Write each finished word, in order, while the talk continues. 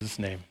Jesus'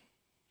 name,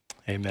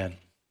 amen.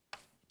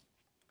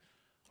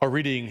 Our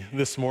reading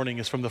this morning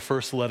is from the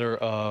first letter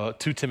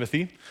to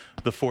Timothy,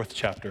 the 4th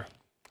chapter.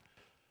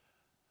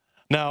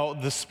 Now,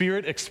 the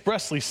Spirit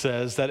expressly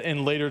says that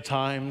in later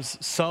times,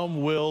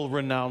 some will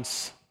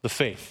renounce the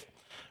faith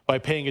by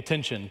paying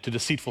attention to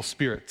deceitful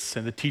spirits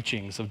and the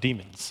teachings of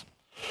demons,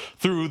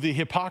 through the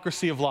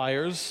hypocrisy of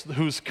liars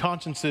whose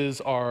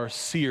consciences are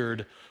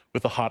seared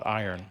with a hot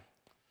iron.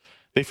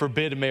 They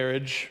forbid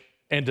marriage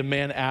and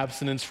demand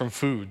abstinence from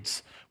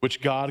foods which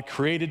God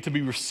created to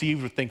be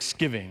received with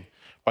thanksgiving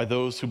by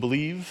those who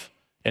believe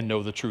and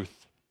know the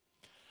truth.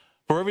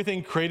 For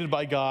everything created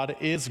by God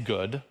is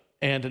good,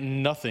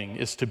 and nothing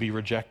is to be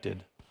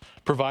rejected,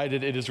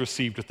 provided it is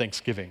received with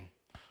thanksgiving,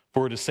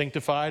 for it is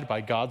sanctified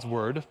by God's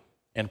word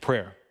and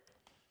prayer.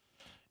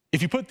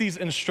 If you put these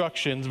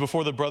instructions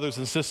before the brothers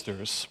and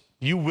sisters,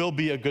 you will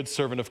be a good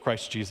servant of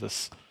Christ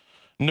Jesus,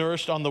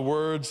 nourished on the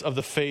words of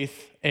the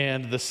faith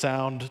and the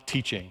sound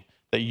teaching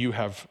that you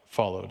have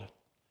followed.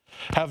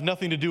 Have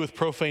nothing to do with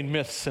profane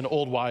myths and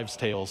old wives'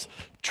 tales.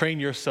 Train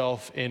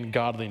yourself in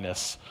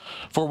godliness.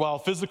 For while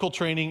physical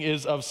training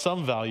is of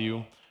some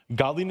value,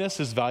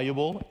 godliness is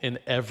valuable in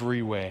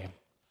every way,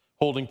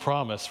 holding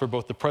promise for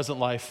both the present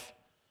life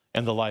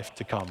and the life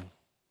to come.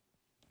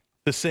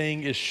 The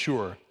saying is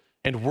sure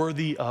and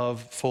worthy of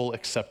full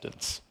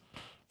acceptance.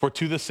 For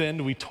to this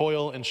end we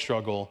toil and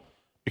struggle,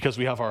 because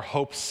we have our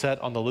hope set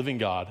on the living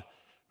God,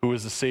 who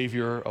is the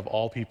Savior of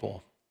all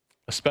people,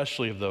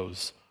 especially of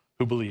those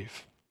who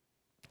believe.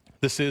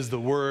 This is the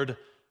word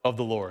of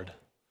the Lord.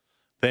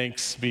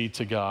 Thanks be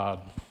to God.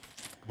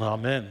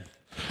 Amen.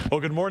 Well,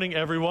 good morning,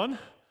 everyone.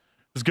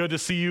 It's good to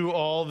see you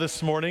all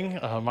this morning.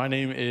 My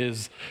name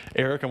is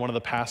Eric. I'm one of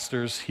the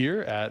pastors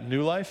here at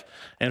New Life.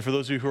 And for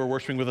those of you who are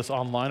worshiping with us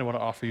online, I want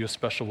to offer you a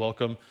special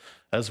welcome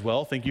as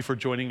well. Thank you for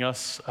joining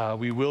us.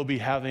 We will be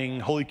having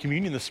Holy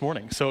Communion this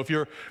morning. So if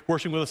you're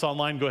worshiping with us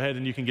online, go ahead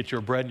and you can get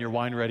your bread and your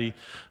wine ready,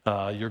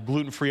 your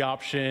gluten-free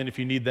option if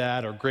you need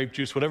that, or grape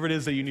juice, whatever it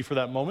is that you need for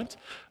that moment.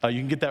 You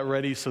can get that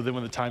ready so then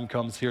when the time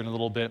comes here in a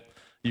little bit,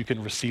 you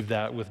can receive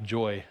that with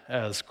joy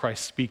as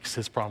Christ speaks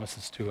his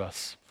promises to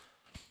us.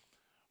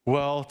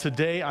 Well,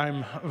 today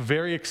I'm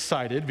very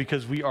excited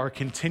because we are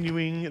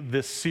continuing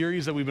this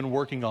series that we've been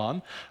working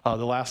on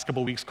the last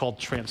couple of weeks called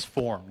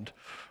Transformed.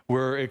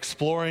 We're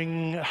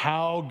exploring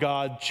how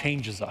God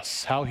changes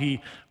us, how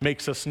he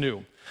makes us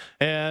new.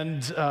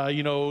 And,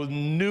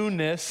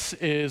 newness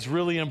is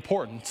really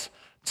important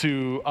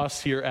to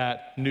us here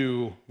at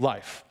New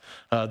Life.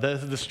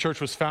 This church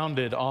was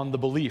founded on the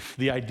belief,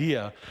 the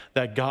idea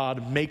that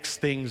God makes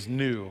things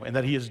new and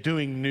that he is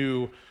doing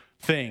new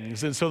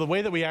things. And so the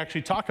way that we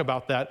actually talk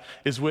about that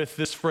is with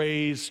this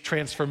phrase,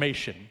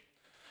 transformation.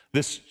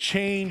 This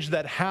change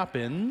that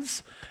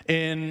happens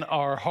in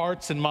our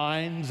hearts and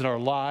minds and our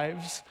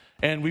lives.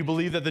 And we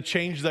believe that the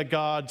change that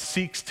God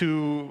seeks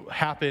to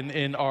happen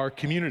in our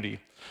community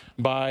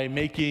by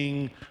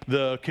making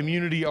the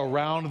community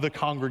around the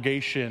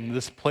congregation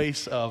this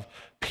place of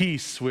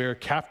peace where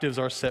captives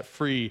are set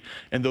free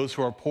and those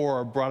who are poor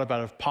are brought up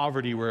out of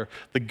poverty, where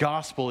the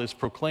gospel is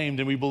proclaimed.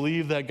 And we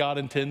believe that God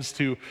intends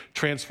to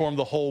transform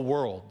the whole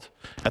world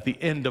at the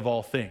end of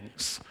all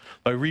things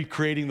by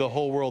recreating the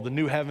whole world, the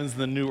new heavens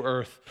and the new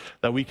earth,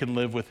 that we can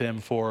live with him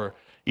for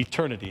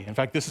eternity. In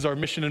fact, this is our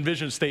mission and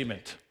vision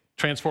statement: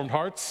 transformed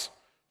hearts,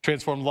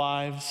 transformed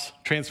lives,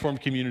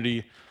 transformed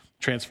community,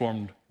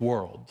 transformed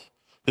world.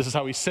 This is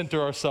how we center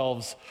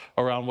ourselves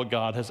around what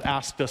God has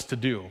asked us to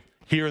do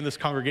here in this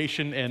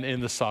congregation and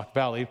in the Sauk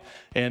Valley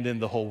and in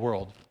the whole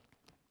world.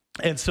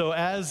 And so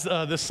as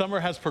this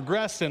summer has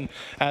progressed and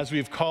as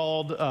we've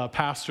called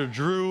Pastor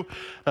Drew,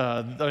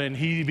 and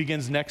he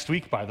begins next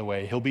week, by the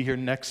way. He'll be here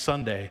next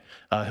Sunday.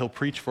 He'll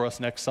preach for us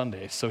next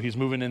Sunday. So he's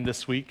moving in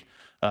this week.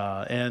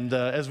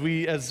 As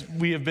we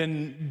have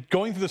been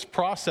going through this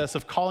process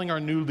of calling our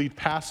new lead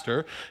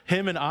pastor,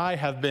 him and I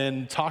have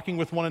been talking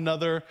with one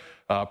another,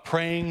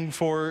 praying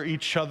for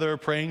each other,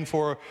 praying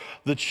for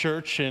the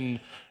church, and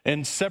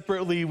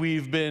separately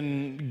we've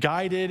been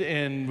guided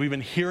and we've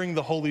been hearing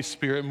the Holy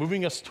Spirit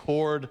moving us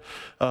toward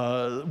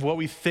what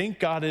we think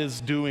God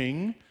is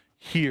doing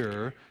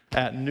here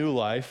at New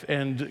Life.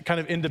 And kind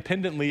of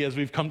independently, as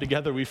we've come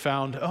together, we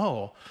found,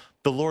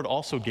 the Lord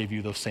also gave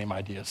you those same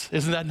ideas.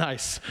 Isn't that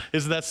nice?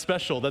 Isn't that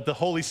special that the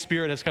Holy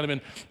Spirit has kind of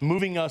been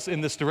moving us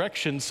in this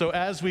direction? So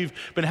as we've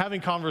been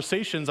having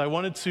conversations, I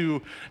wanted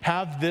to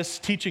have this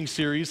teaching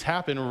series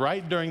happen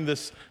right during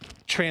this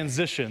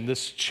transition,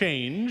 this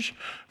change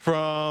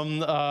from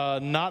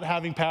not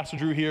having Pastor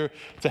Drew here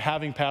to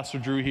having Pastor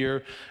Drew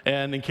here.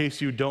 And in case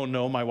you don't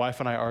know, my wife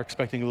and I are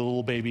expecting a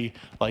little baby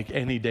like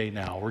any day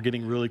now. We're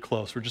getting really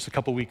close. We're just a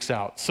couple weeks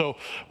out. So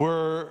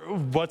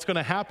what's going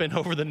to happen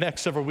over the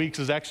next several weeks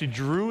is actually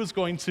Drew is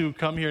going to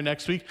come here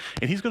next week,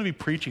 and he's going to be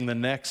preaching the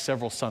next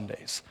several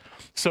Sundays.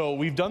 So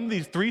we've done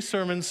these 3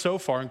 sermons so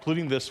far,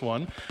 including this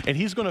one, and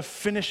he's going to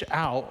finish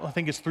out, I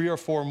think it's 3 or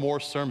 4 more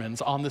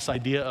sermons on this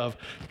idea of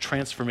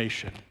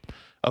transformation,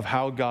 of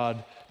how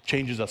God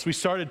changes us. We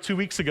started 2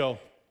 weeks ago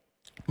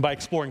by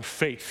exploring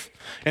faith.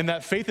 And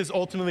that faith is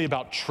ultimately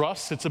about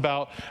trust. It's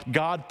about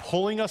God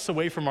pulling us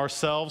away from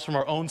ourselves, from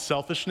our own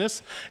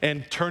selfishness,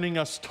 and turning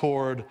us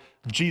toward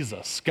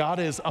Jesus. God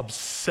is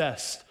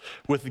obsessed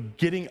with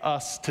getting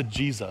us to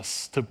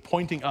Jesus, to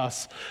pointing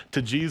us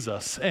to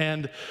Jesus.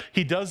 And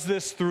he does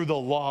this through the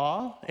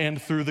law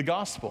and through the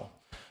gospel.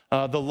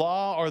 The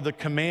law are the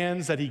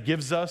commands that he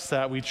gives us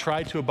that we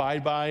try to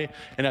abide by.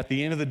 And at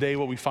the end of the day,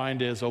 what we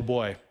find is, oh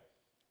boy,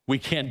 we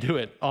can't do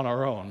it on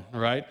our own,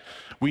 right?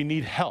 We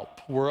need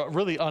help. We're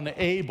really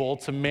unable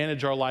to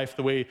manage our life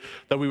the way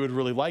that we would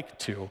really like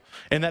to.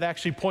 And that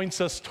actually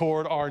points us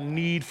toward our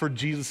need for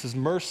Jesus'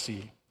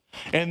 mercy.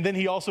 And then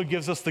he also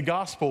gives us the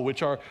gospel,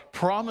 which are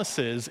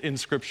promises in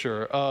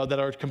Scripture that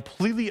are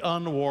completely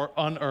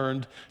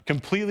unearned,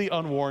 completely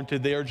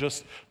unwarranted. They are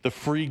just the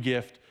free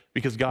gift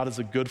because God is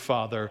a good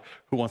Father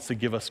who wants to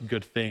give us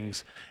good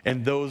things.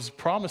 And those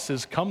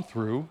promises come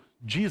through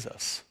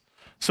Jesus.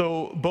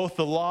 So both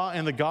the law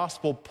and the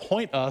gospel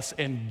point us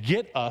and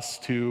get us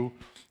to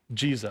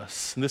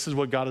Jesus. And this is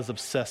what God is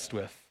obsessed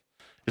with,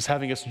 is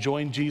having us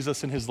join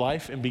Jesus in his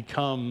life and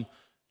become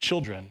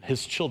children,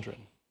 his children.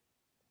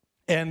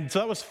 And so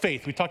that was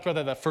faith. We talked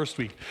about that first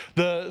week.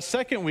 The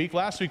second week,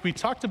 last week, we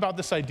talked about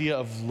this idea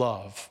of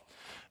love.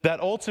 That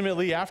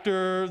ultimately,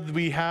 after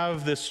we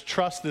have this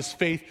trust, this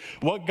faith,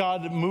 what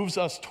God moves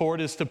us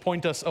toward is to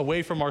point us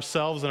away from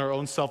ourselves and our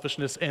own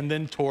selfishness and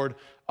then toward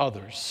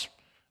others.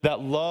 That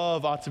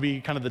love ought to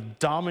be kind of the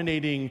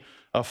dominating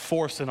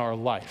force in our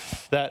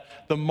life. That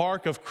the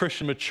mark of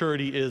Christian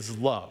maturity is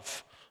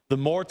love. The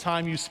more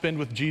time you spend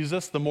with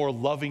Jesus, the more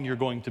loving you're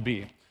going to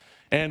be.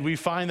 And we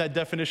find that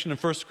definition in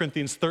 1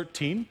 Corinthians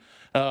 13,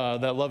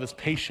 that love is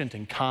patient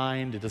and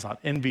kind, it does not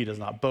envy, it does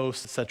not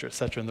boast, et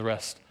cetera, and the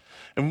rest.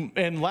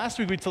 And last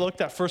week we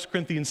looked at 1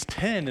 Corinthians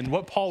 10, and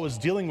what Paul was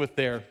dealing with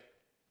there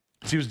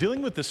is he was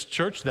dealing with this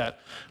church that,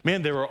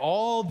 man, there were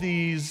all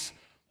these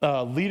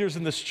leaders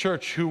in this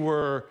church who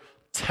were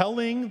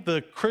telling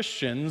the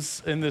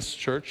Christians in this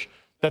church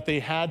that they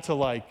had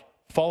to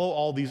follow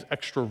all these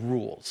extra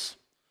rules.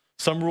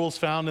 Some rules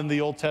found in the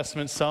Old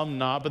Testament, some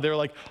not, but they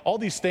were all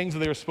these things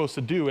that they were supposed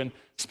to do. And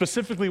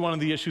specifically, one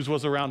of the issues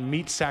was around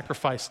meat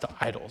sacrificed to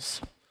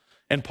idols.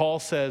 And Paul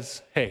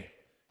says, hey,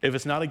 if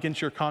it's not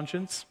against your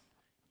conscience,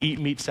 eat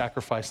meat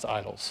sacrificed to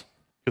idols.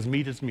 Because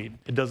meat is meat,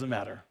 it doesn't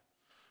matter.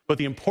 But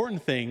the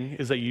important thing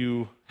is that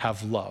you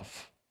have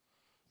love.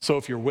 So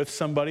if you're with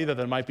somebody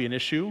that might be an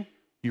issue,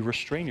 you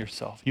restrain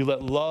yourself. You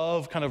let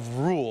love kind of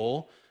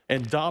rule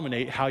and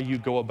dominate how you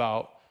go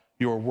about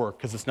your work,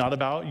 because it's not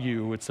about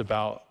you, it's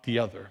about the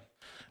other.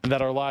 And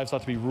that our lives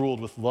ought to be ruled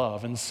with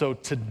love. And so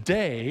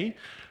today,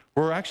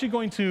 we're actually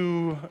going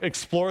to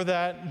explore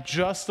that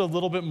just a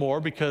little bit more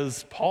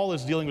because Paul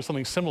is dealing with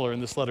something similar in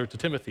this letter to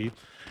Timothy.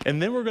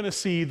 And then we're going to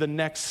see the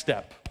next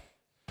step.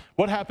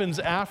 What happens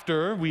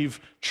after we've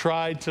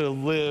tried to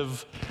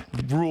live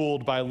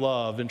ruled by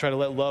love and try to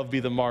let love be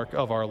the mark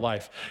of our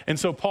life? And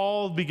so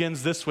Paul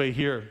begins this way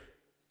here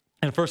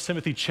in 1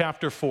 Timothy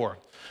chapter 4.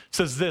 It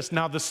says this,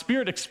 now the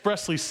Spirit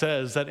expressly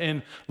says that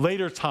in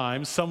later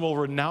times some will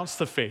renounce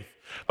the faith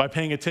by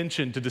paying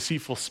attention to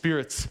deceitful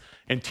spirits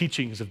and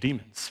teachings of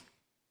demons.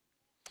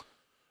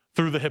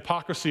 Through the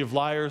hypocrisy of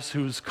liars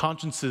whose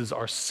consciences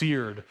are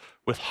seared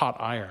with hot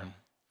iron.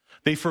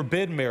 They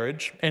forbid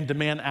marriage and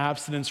demand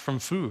abstinence from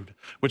food,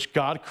 which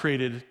God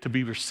created to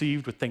be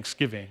received with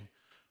thanksgiving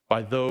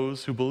by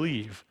those who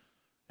believe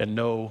and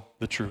know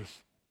the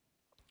truth.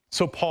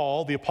 So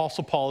Paul, the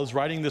Apostle Paul, is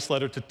writing this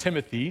letter to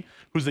Timothy,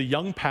 who's a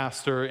young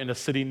pastor in a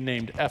city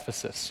named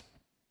Ephesus.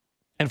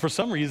 And for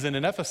some reason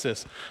in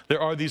Ephesus, there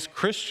are these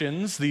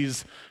Christians,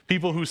 these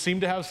people who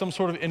seem to have some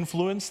sort of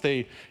influence.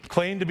 They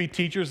claim to be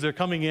teachers. They're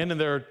coming in and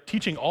they're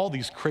teaching all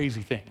these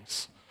crazy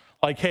things.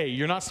 Like, hey,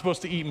 you're not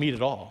supposed to eat meat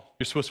at all.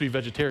 You're supposed to be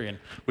vegetarian,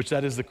 which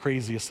that is the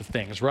craziest of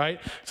things, right?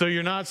 So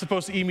you're not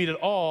supposed to eat meat at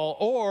all,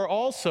 or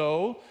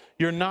also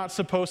you're not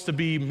supposed to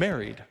be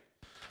married.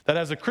 That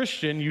as a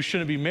Christian, you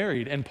shouldn't be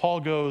married. And Paul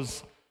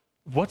goes,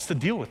 what's the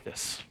deal with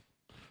this?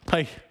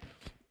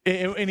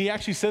 And he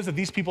actually says that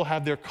these people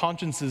have their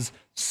consciences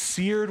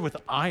seared with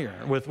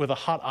iron, with a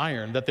hot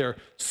iron, that they're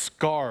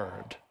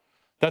scarred,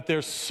 that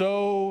they're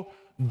so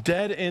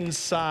dead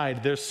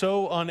inside, they're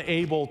so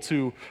unable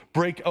to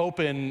break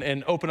open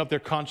and open up their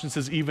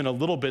consciences even a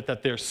little bit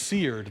that they're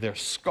seared, they're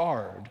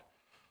scarred.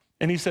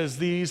 And he says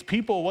these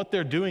people, what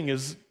they're doing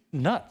is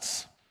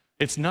nuts.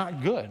 It's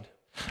not good.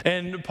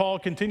 And Paul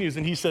continues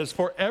and he says,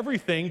 for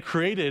everything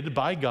created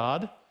by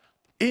God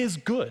is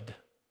good,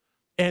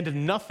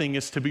 and nothing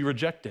is to be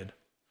rejected,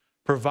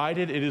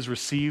 provided it is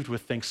received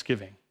with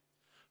thanksgiving,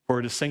 for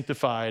it is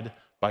sanctified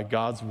by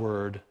God's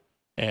word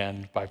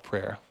and by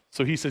prayer.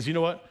 So he says, you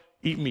know what?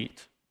 Eat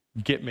meat,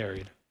 get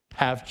married,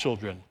 have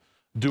children,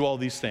 do all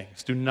these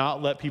things. Do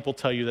not let people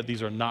tell you that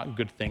these are not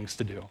good things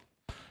to do,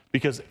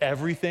 because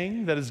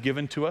everything that is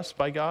given to us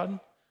by God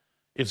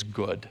is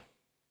good.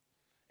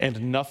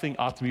 And nothing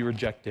ought to be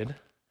rejected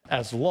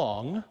as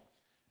long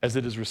as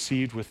it is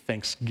received with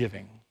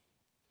thanksgiving.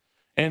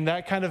 And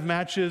that kind of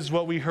matches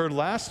what we heard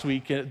last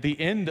week at the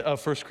end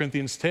of 1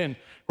 Corinthians 10,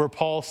 where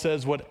Paul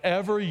says,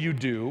 whatever you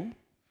do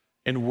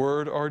in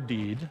word or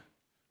deed,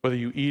 whether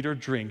you eat or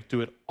drink,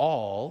 do it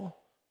all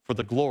for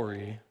the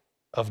glory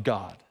of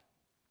God.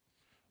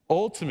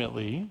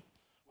 Ultimately,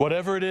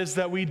 whatever it is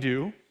that we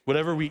do,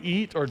 whatever we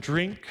eat or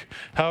drink,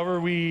 however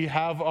we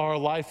have our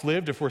life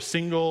lived, if we're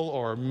single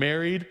or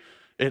married,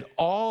 it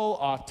all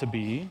ought to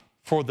be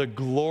for the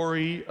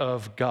glory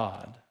of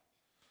God.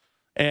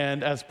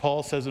 And as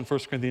Paul says in 1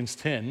 Corinthians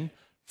 10,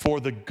 for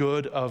the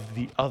good of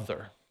the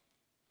other,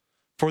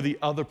 for the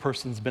other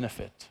person's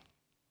benefit,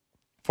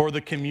 for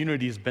the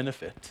community's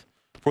benefit,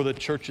 for the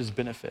church's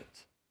benefit.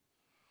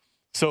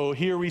 So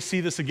here we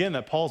see this again,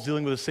 that Paul's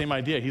dealing with the same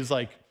idea. He's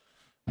like,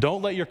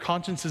 don't let your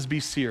consciences be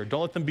seared.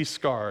 Don't let them be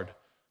scarred.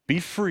 Be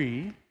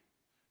free.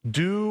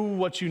 Do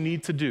what you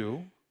need to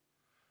do,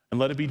 and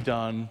let it be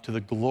done to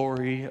the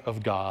glory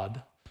of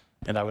God.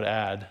 And I would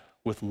add,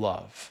 with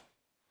love.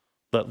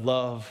 Let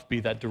love be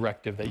that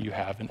directive that you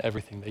have in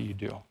everything that you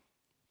do.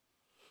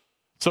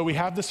 So we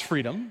have this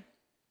freedom.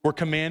 We're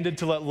commanded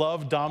to let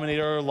love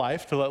dominate our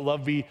life, to let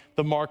love be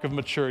the mark of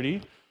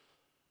maturity.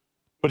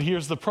 But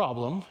here's the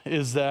problem,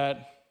 is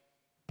that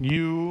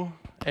you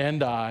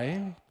and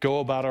I go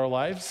about our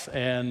lives,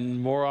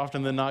 and more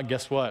often than not,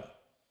 guess what?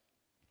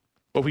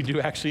 What we do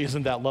actually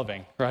isn't that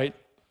loving, right?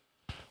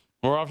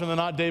 More often than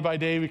not, day by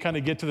day, we kind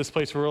of get to this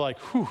place where we're like,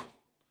 whew,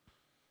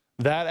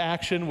 that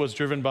action was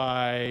driven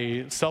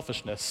by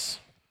selfishness,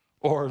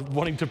 or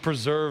wanting to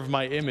preserve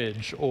my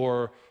image,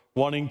 or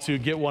wanting to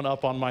get one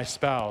up on my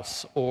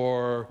spouse,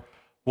 or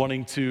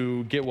wanting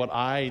to get what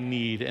I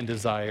need and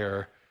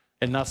desire,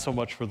 and not so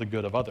much for the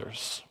good of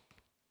others.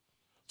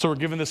 So we're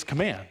given this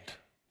command,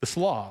 this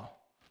law,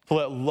 to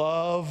let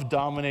love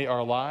dominate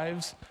our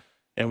lives,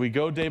 and we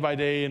go day by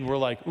day and we're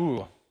like,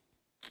 ooh,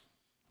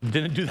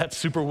 didn't do that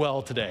super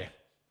well today,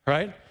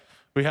 right?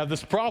 We have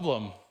this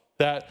problem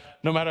that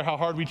no matter how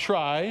hard we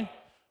try,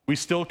 we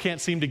still can't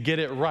seem to get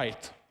it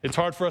right. It's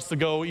hard for us to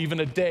go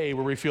even a day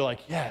where we feel like,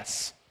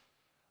 yes,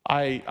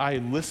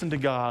 I listened to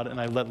God and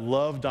I let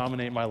love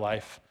dominate my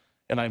life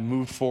and I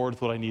moved forward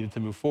with what I needed to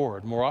move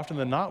forward. More often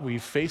than not, we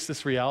face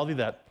this reality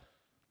that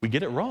we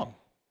get it wrong.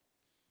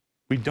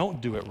 We don't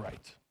do it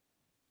right.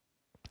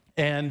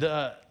 And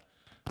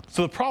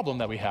so the problem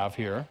that we have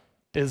here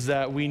is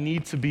that we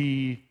need to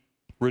be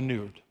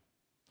renewed.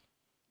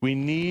 We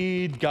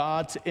need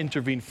God to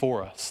intervene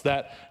for us.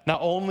 That not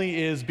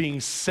only is being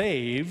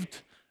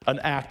saved an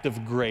act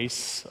of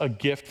grace, a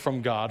gift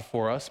from God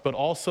for us, but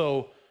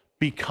also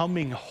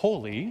becoming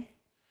holy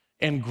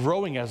and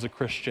growing as a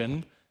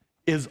Christian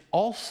is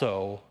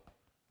also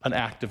an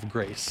act of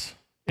grace.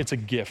 It's a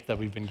gift that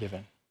we've been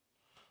given.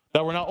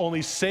 That we're not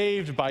only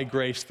saved by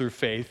grace through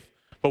faith,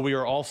 but we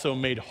are also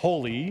made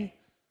holy,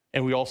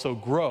 and we also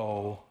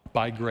grow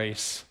by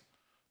grace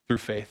through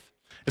faith.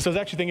 And so I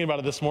was actually thinking about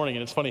it this morning,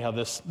 and it's funny how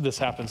this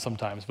happens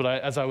sometimes.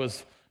 But as I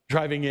was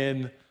driving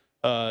in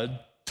to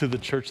the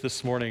church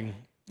this morning,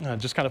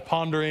 just kind of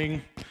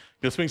pondering,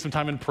 spending some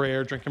time in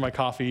prayer, drinking my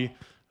coffee,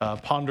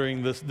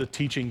 pondering the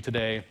teaching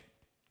today,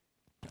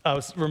 I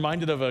was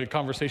reminded of a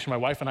conversation my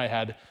wife and I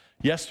had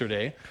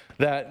yesterday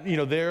that,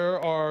 there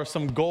are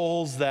some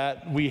goals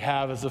that we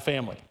have as a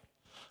family.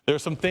 There are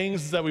some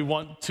things that we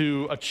want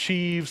to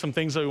achieve, some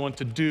things that we want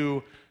to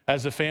do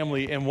as a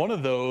family, and one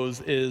of those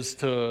is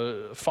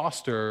to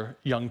foster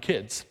young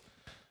kids.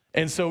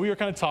 And so we were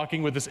kind of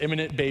talking with this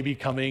imminent baby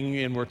coming,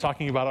 and we're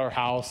talking about our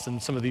house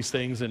and some of these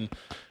things, and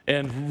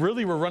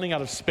really we're running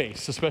out of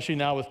space, especially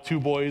now with 2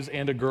 boys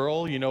and a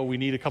girl. We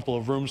need a couple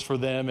of rooms for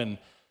them,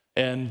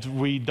 and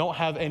we don't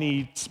have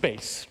any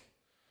space.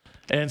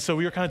 And so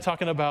we were kind of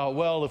talking about,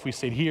 well, if we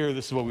stayed here,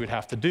 this is what we would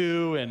have to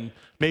do, and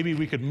maybe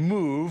we could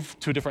move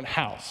to a different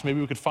house. Maybe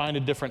we could find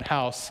a different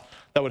house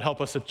that would help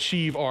us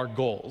achieve our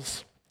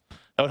goals.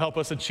 That would help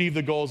us achieve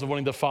the goals of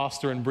wanting to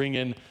foster and bring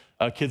in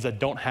kids that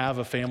don't have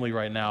a family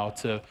right now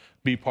to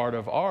be part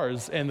of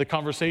ours. And the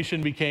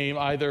conversation became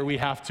either we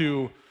have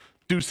to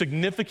do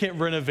significant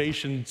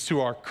renovations to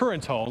our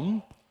current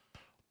home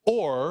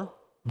or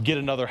get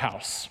another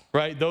house,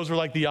 right? Those were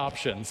like the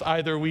options.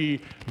 Either we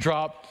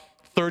drop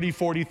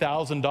 $30,000,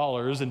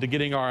 $40,000 into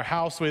getting our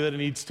house the way that it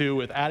needs to,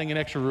 with adding an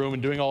extra room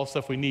and doing all the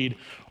stuff we need,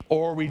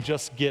 or we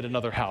just get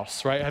another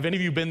house, right? Have any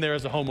of you been there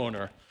as a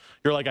homeowner?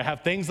 You're like, I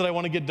have things that I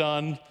want to get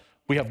done.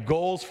 We have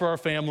goals for our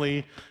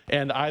family,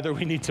 and either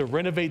we need to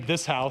renovate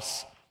this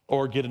house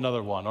or get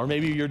another one. Or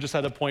maybe you're just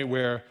at a point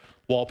where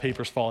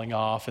wallpaper's falling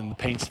off and the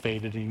paint's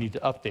faded and you need to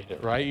update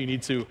it, right? You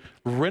need to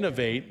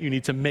renovate, you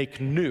need to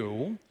make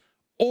new,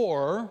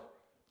 or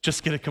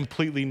just get a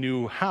completely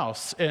new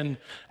house. And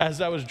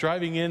as I was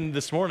driving in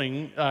this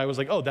morning, I was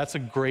like, oh, that's a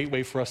great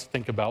way for us to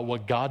think about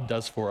what God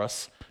does for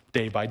us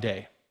day by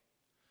day.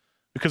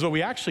 Because what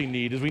we actually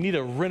need is we need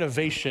a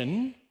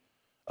renovation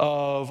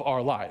of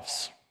our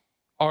lives.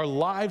 Our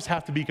lives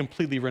have to be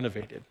completely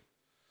renovated.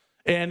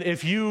 And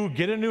if you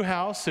get a new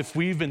house, if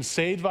we've been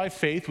saved by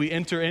faith, we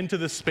enter into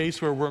this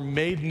space where we're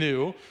made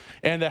new.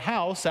 And the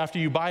house, after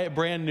you buy it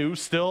brand new,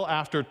 still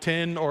after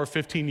 10 or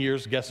 15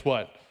 years, guess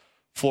what?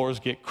 Floors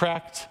get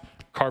cracked,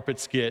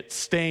 carpets get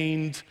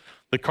stained,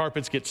 the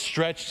carpets get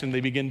stretched and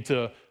they begin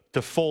to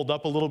fold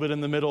up a little bit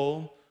in the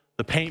middle.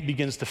 The paint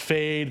begins to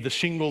fade, the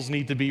shingles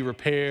need to be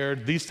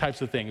repaired, these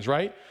types of things,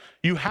 right?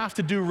 You have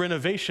to do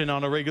renovation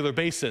on a regular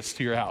basis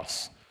to your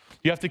house.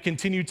 You have to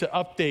continue to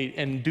update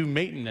and do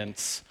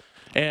maintenance.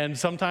 And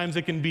sometimes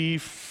it can be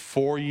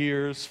 4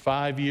 years,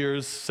 5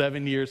 years,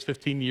 7 years,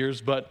 15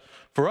 years. But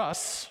for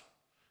us,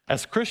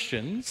 as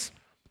Christians,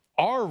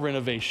 our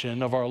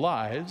renovation of our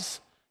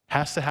lives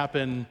has to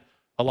happen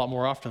a lot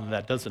more often than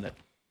that, doesn't it?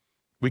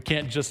 We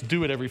can't just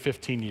do it every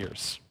 15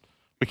 years.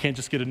 We can't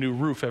just get a new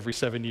roof every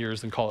 7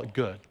 years and call it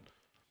good.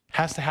 It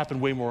has to happen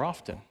way more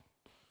often.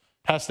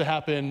 It has to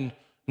happen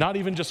not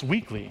even just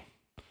weekly,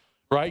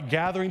 right?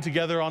 Gathering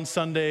together on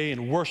Sunday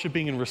and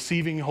worshiping and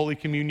receiving Holy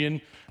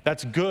Communion,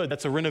 that's good.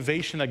 That's a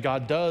renovation that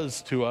God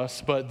does to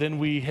us. But then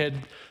we head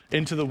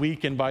into the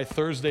week, and by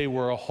Thursday,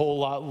 we're a whole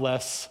lot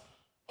less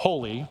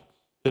holy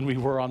than we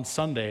were on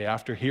Sunday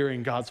after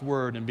hearing God's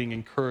word and being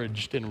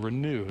encouraged and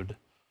renewed.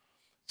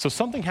 So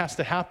something has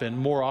to happen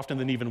more often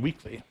than even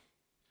weekly. It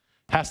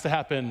has to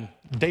happen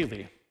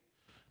daily,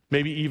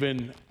 maybe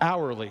even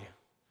hourly,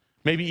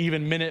 maybe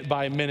even minute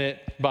by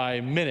minute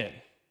by minute.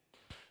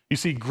 You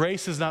see,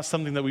 grace is not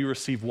something that we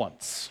receive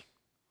once.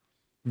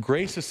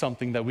 Grace is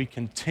something that we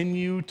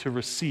continue to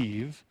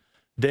receive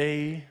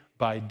day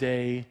by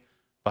day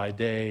by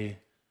day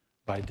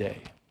by day.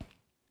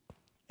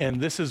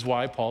 And this is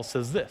why Paul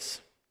says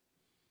this.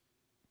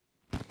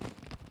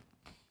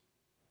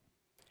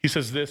 He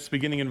says this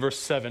beginning in verse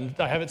 7.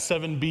 I have it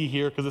 7b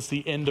here because it's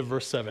the end of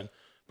verse 7.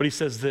 But he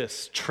says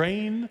this,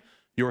 train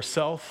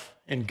yourself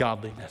in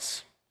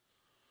godliness.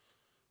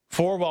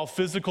 For while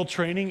physical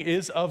training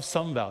is of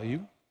some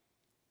value,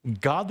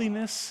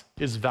 godliness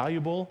is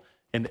valuable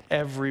in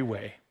every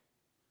way,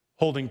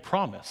 holding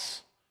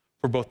promise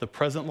for both the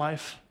present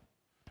life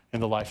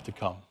and the life to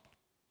come.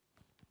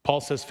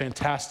 Paul says,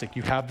 fantastic,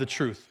 you have the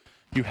truth.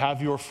 You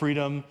have your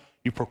freedom.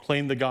 You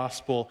proclaim the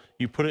gospel.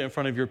 You put it in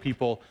front of your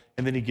people.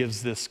 And then he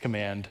gives this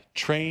command,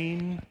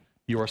 train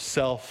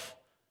yourself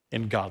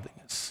in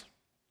godliness.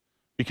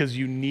 Because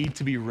you need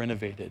to be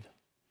renovated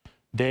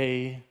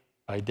day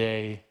by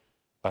day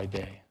by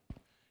day.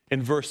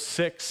 In verse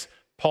 6,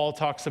 Paul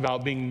talks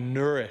about being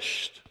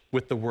nourished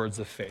with the words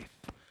of faith.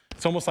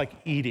 It's almost like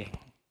eating.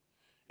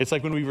 It's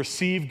like when we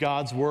receive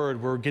God's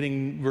word, we're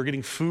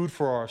getting food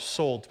for our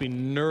soul to be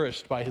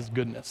nourished by his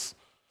goodness,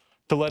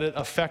 to let it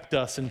affect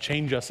us and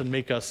change us and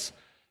make us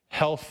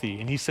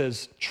healthy. And he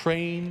says,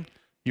 train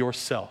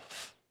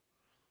yourself.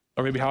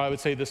 Or maybe how I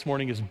would say this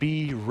morning is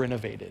be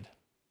renovated.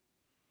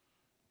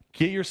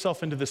 Get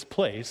yourself into this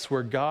place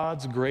where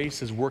God's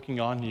grace is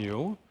working on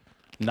you,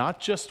 not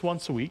just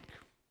once a week,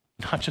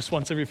 not just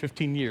once every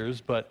 15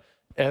 years, but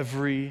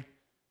every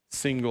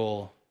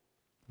single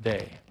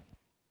day.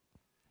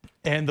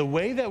 And the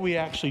way that we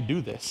actually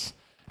do this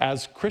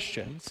as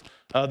Christians,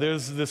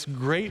 there's this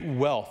great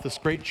wealth, this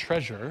great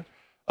treasure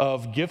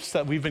of gifts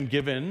that we've been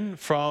given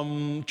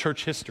from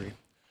church history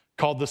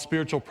called the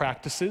spiritual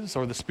practices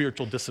or the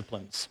spiritual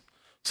disciplines.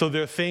 So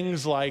there are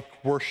things like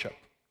worship,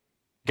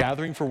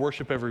 gathering for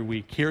worship every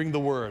week, hearing the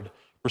word,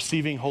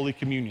 receiving Holy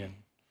Communion.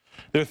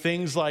 There are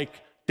things like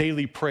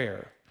daily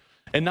prayer,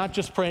 and not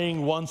just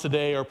praying once a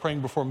day or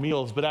praying before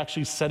meals, but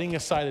actually setting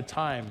aside a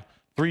time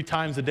 3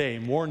 times a day,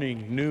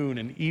 morning, noon,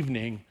 and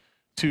evening,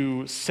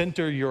 to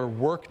center your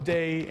work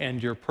day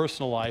and your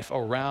personal life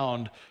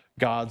around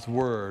God's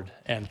word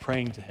and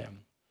praying to him.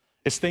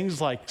 It's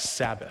things like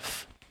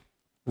Sabbath,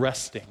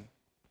 resting,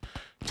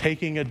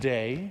 taking a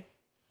day,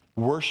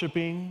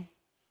 worshiping,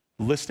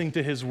 listening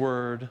to his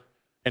word,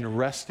 and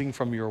resting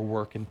from your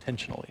work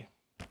intentionally.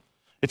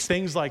 It's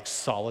things like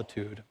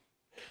solitude,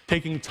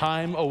 taking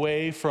time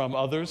away from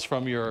others,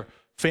 from your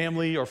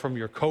family or from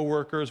your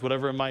coworkers,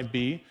 whatever it might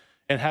be,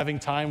 and having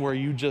time where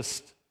you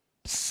just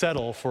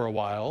settle for a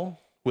while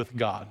with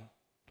God.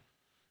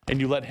 And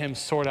you let him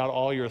sort out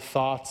all your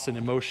thoughts and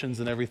emotions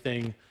and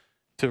everything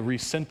to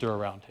recenter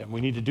around him.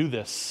 We need to do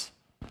this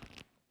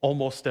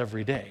almost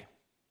every day.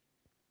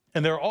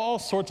 And there are all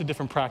sorts of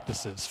different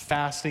practices.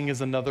 Fasting is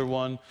another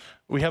one.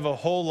 We have a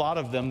whole lot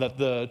of them that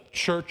the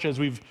church, as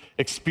we've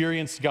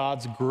experienced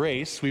God's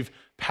grace, we've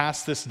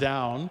passed this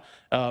down.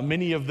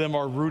 Many of them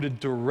are rooted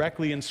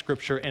directly in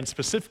Scripture and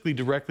specifically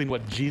directly in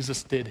what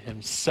Jesus did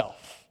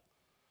himself.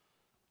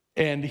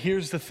 And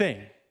here's the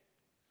thing,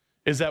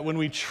 is that when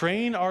we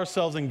train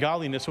ourselves in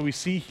godliness, what we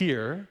see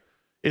here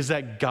is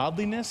that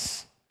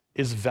godliness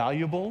is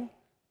valuable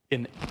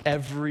in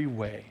every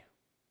way,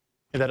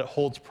 and that it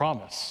holds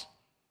promise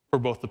for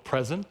both the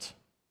present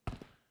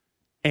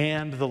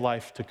and the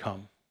life to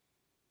come.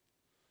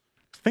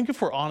 Think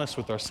if we're honest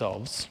with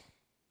ourselves.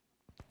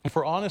 If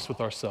we're honest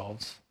with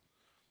ourselves,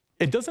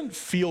 it doesn't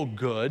feel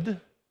good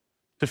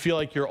to feel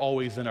like you're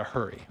always in a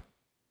hurry,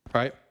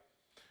 right?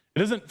 It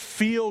doesn't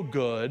feel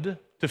good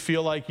to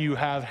feel like you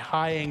have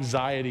high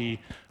anxiety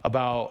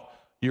about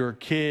your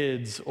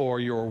kids or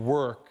your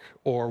work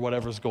or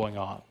whatever's going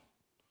on.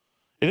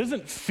 It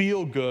doesn't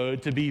feel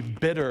good to be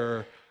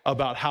bitter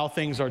about how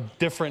things are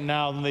different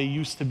now than they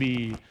used to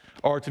be,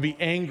 or to be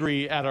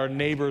angry at our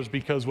neighbors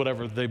because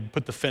whatever, they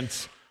put the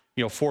fence,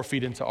 4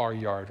 feet into our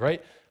yard,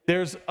 right?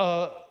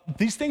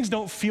 These things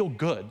don't feel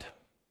good.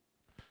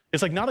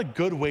 It's like not a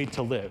good way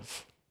to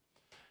live.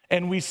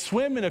 And we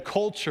swim in a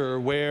culture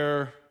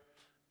where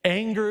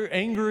anger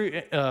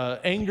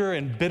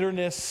and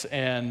bitterness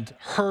and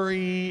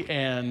hurry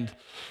and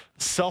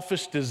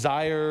selfish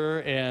desire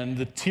and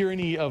the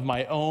tyranny of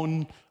my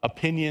own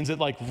opinions, it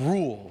like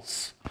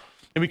rules.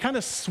 And we kind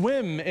of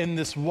swim in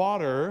this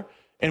water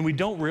and we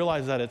don't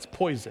realize that it's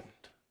poisoned.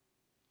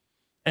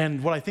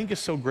 And what I think is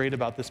so great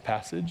about this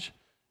passage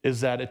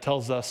is that it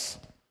tells us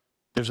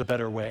there's a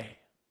better way.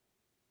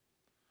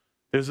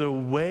 There's a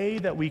way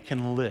that we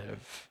can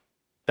live,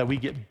 that we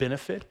get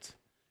benefit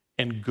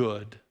and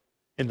good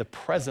in the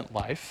present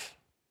life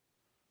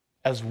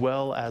as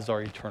well as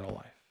our eternal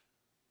life.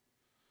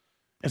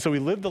 And so we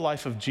live the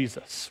life of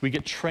Jesus. We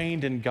get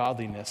trained in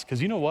godliness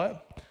because you know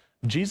what?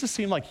 Jesus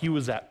seemed like he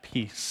was at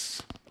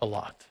peace a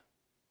lot.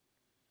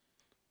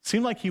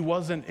 Seemed like he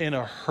wasn't in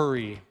a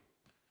hurry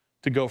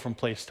to go from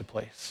place to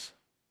place.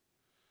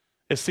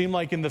 It seemed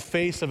like in the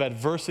face of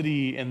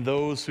adversity and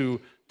those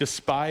who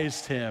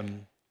despised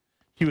him,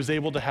 he was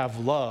able to have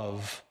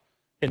love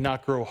and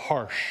not grow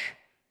harsh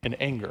in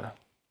anger.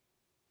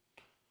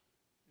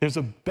 There's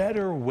a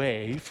better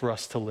way for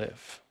us to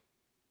live,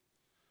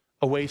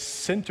 a way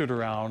centered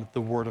around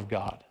the Word of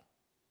God,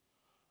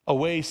 a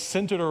way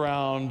centered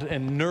around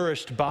and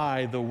nourished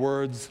by the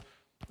words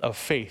of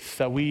faith,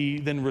 that we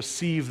then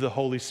receive the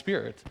Holy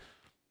Spirit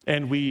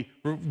and we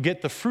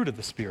get the fruit of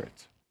the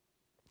Spirit,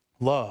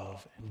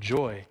 love and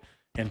joy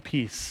and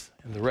peace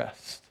and the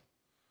rest.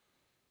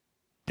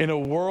 In a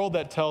world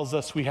that tells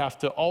us we have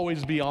to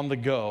always be on the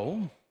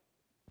go,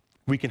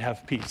 we can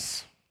have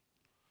peace.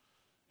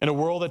 In a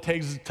world that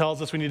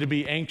tells us we need to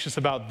be anxious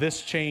about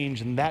this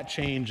change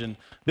and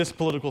this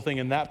political thing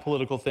and that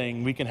political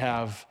thing, we can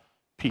have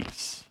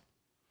peace.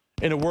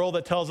 In a world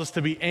that tells us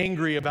to be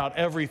angry about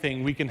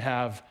everything, we can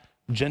have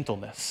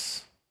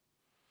gentleness.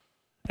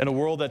 In a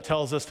world that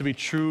tells us to be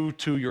true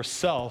to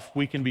yourself,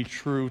 we can be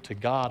true to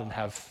God and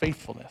have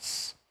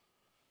faithfulness.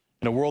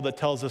 In a world that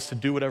tells us to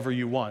do whatever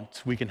you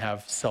want, we can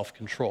have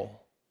self-control.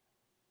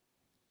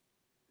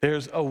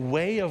 There's a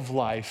way of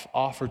life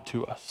offered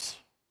to us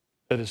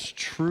that is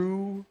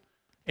true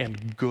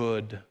and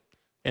good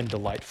and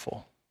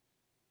delightful.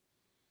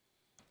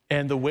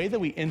 And the way that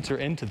we enter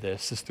into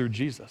this is through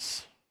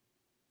Jesus.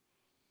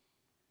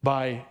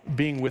 By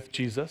being with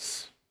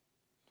Jesus,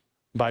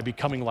 by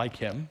becoming like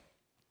him,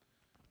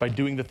 by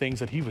doing the things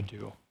that he would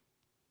do.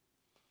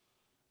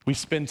 We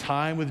spend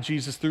time with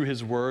Jesus through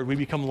his word. We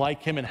become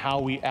like him in how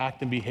we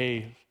act and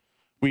behave.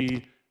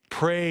 We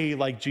pray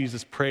like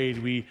Jesus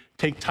prayed. We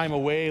take time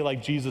away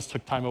like Jesus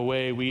took time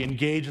away. We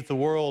engage with the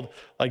world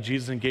like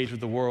Jesus engaged with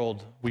the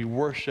world. We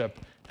worship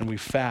and we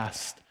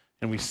fast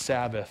and we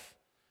Sabbath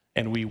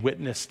and we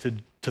witness to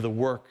the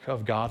work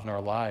of God in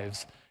our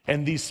lives.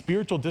 And these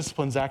spiritual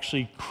disciplines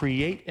actually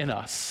create in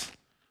us,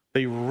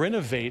 they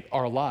renovate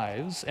our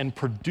lives and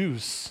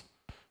produce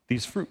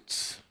these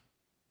fruits.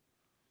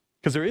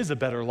 Because there is a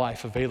better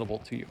life available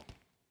to you.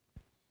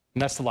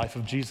 And that's the life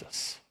of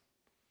Jesus.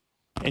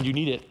 And you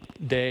need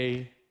it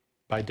day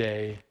by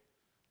day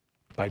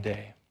by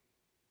day.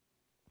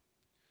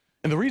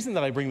 And the reason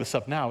that I bring this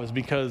up now is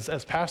because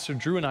as Pastor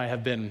Drew and I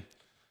have been,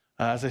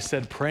 as I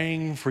said,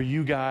 praying for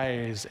you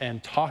guys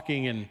and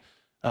talking,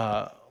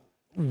 and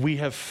we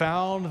have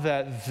found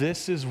that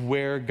this is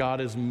where God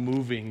is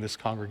moving this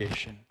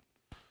congregation.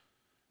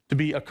 To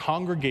be a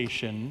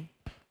congregation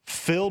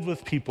filled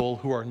with people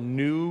who are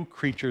new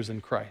creatures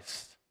in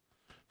Christ,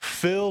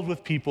 filled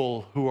with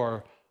people who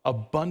are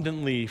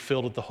abundantly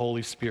filled with the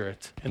Holy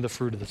Spirit and the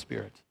fruit of the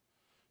Spirit.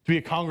 To be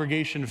a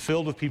congregation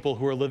filled with people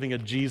who are living a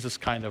Jesus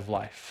kind of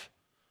life,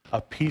 a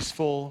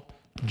peaceful,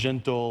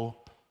 gentle,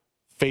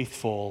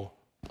 faithful,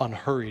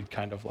 unhurried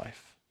kind of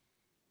life.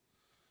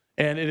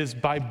 And it is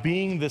by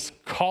being this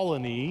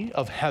colony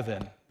of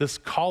heaven, this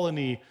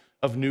colony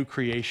of new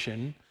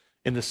creation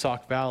in the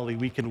Sauk Valley,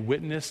 we can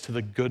witness to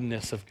the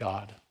goodness of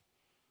God.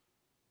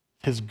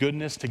 His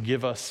goodness to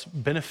give us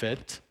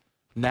benefit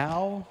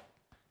now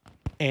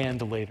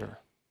and later.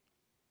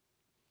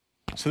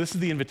 So this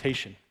is the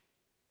invitation.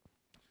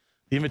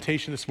 The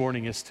invitation this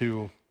morning is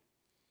to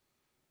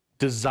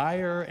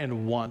desire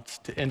and want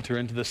to enter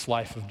into this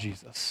life of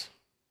Jesus.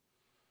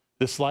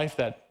 This life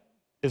that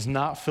is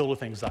not filled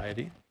with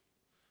anxiety,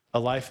 a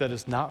life that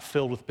is not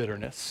filled with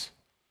bitterness,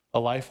 a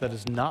life that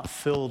is not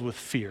filled with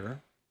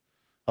fear,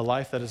 a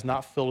life that is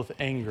not filled with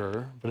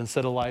anger, but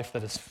instead a life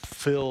that is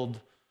filled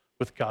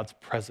with God's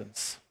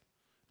presence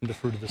and the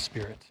fruit of the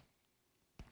Spirit.